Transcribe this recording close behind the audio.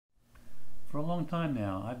For a long time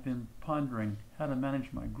now, I've been pondering how to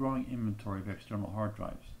manage my growing inventory of external hard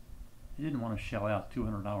drives. I didn't want to shell out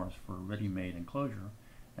 $200 for a ready-made enclosure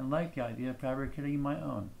and liked the idea of fabricating my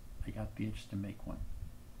own. I got the itch to make one.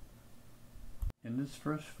 In this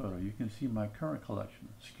first photo, you can see my current collection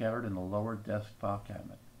scattered in the lower desk file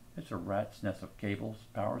cabinet. It's a rat's nest of cables,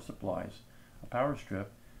 power supplies, a power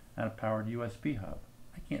strip, and a powered USB hub.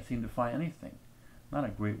 I can't seem to find anything. Not a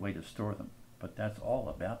great way to store them, but that's all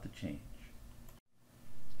about to change.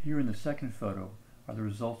 Here in the second photo are the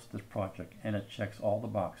results of this project, and it checks all the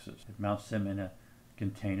boxes. It mounts them in a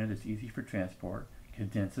container that's easy for transport,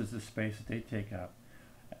 condenses the space that they take up,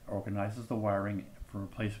 organizes the wiring for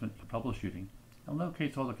replacement and troubleshooting, and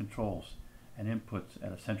locates all the controls and inputs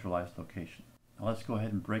at a centralized location. Now let's go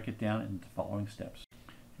ahead and break it down into the following steps.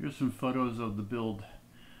 Here's some photos of the build.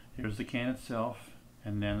 Here's the can itself,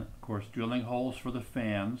 and then of course drilling holes for the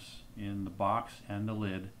fans in the box and the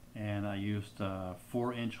lid, and I used a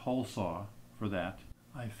 4-inch hole saw for that.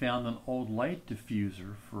 I found an old light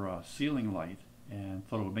diffuser for a ceiling light and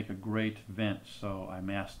thought it would make a great vent, so I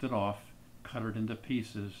masked it off, cut it into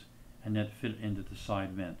pieces, and then fit it into the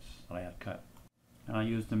side vents that I had cut. And I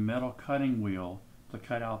used a metal cutting wheel to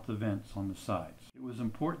cut out the vents on the sides. It was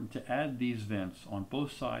important to add these vents on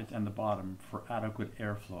both sides and the bottom for adequate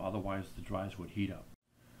airflow, otherwise the drives would heat up.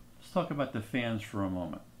 Let's talk about the fans for a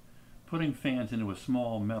moment. Putting fans into a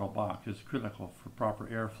small metal box is critical for proper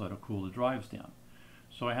airflow to cool the drives down.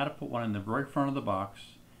 So I had to put one in the very front of the box,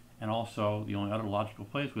 and also the only other logical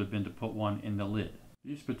place would have been to put one in the lid.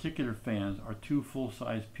 These particular fans are two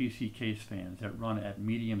full-size PC case fans that run at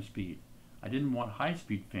medium speed. I didn't want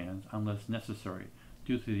high-speed fans unless necessary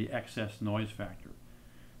due to the excess noise factor.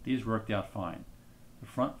 These worked out fine. The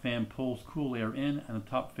front fan pulls cool air in and the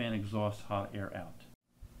top fan exhausts hot air out.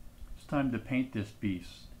 It's time to paint this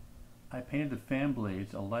beast. I painted the fan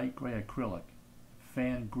blades a light gray acrylic,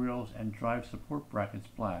 fan grills and drive support brackets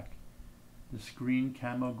black, the screen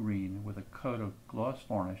camo green with a coat of gloss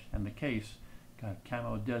varnish, and the case got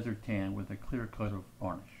camo desert tan with a clear coat of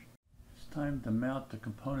varnish. It's time to mount the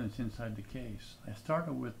components inside the case. I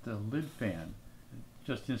started with the lid fan,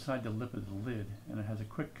 just inside the lip of the lid, and it has a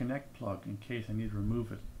quick connect plug in case I need to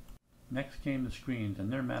remove it. Next came the screens,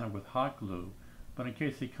 and they're mounted with hot glue, but in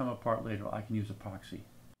case they come apart later I can use epoxy.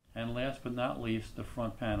 And last but not least, the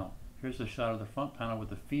front panel. Here's a shot of the front panel with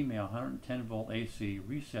the female 110 volt AC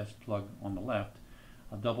recessed plug on the left,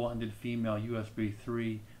 a double-ended female USB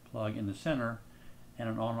 3 plug in the center, and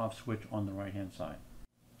an on-off switch on the right-hand side.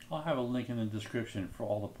 I'll have a link in the description for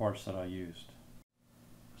all the parts that I used.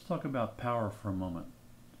 Let's talk about power for a moment,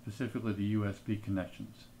 specifically the USB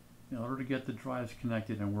connections. In order to get the drives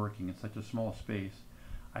connected and working in such a small space,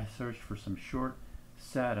 I searched for some short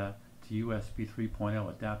SATA to USB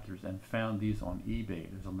 3.0 adapters and found these on eBay.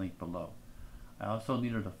 There's a link below. I also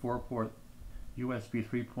needed a 4-port USB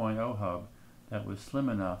 3.0 hub that was slim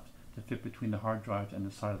enough to fit between the hard drives and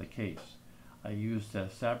the side of the case. I used a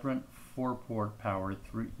Sabrent 4-port powered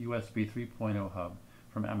USB 3.0 hub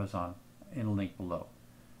from Amazon in a link below.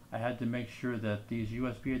 I had to make sure that these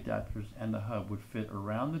USB adapters and the hub would fit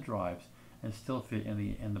around the drives and still fit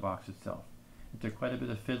in the box itself. It took quite a bit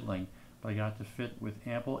of fiddling, but I got to fit with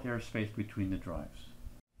ample airspace between the drives.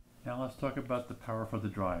 Now let's talk about the power for the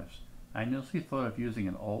drives. I initially thought of using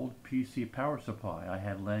an old PC power supply I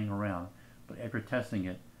had laying around, but after testing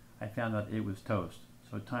it, I found that it was toast,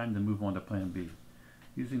 so time to move on to plan B.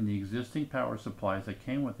 Using the existing power supplies that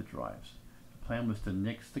came with the drives, the plan was to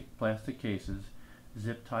nix the plastic cases,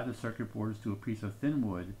 zip tie the circuit boards to a piece of thin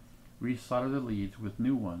wood, resolder the leads with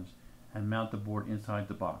new ones, and mount the board inside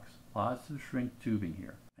the box. Lots of shrink tubing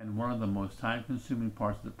here, and one of the most time-consuming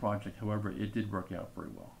parts of the project. However, it did work out very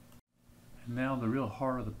well. And now the real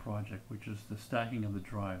heart of the project, which is the stacking of the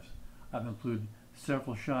drives. I've included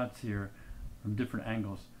several shots here from different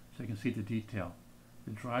angles so you can see the detail.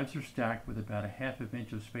 The drives are stacked with about a ½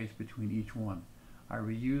 inch of space between each one. I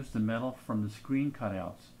reused the metal from the screen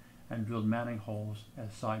cutouts and drilled mounting holes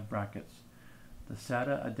as side brackets. The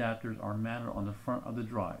SATA adapters are mounted on the front of the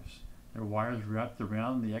drives. Their wires wrapped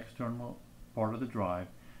around the external part of the drive,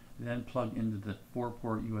 then plugged into the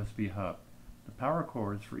 4-port USB hub. The power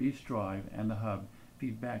cords for each drive and the hub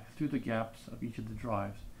feed back through the gaps of each of the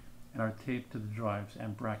drives and are taped to the drives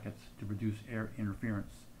and brackets to reduce air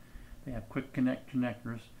interference. They have quick connect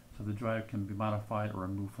connectors so the drive can be modified or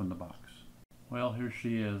removed from the box. Well, here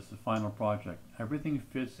she is, the final project. Everything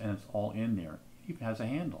fits and it's all in there. It even has a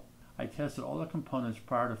handle. I tested all the components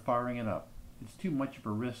prior to firing it up. It's too much of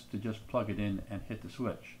a risk to just plug it in and hit the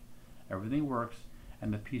switch. Everything works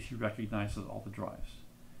and the PC recognizes all the drives.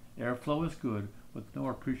 Airflow is good with no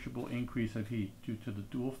appreciable increase of heat due to the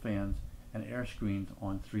dual fans and air screens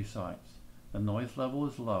on 3 sides. The noise level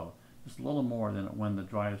is low, just a little more than when the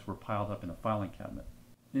drives were piled up in a filing cabinet.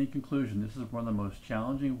 In conclusion, this is one of the most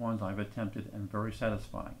challenging ones I've attempted and very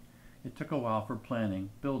satisfying. It took a while for planning,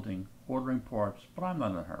 building, ordering parts, but I'm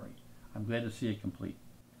not in a hurry. I'm glad to see it complete.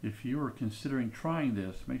 If you are considering trying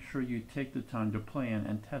this, make sure you take the time to plan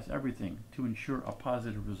and test everything to ensure a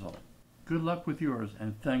positive result. Good luck with yours,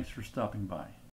 and thanks for stopping by.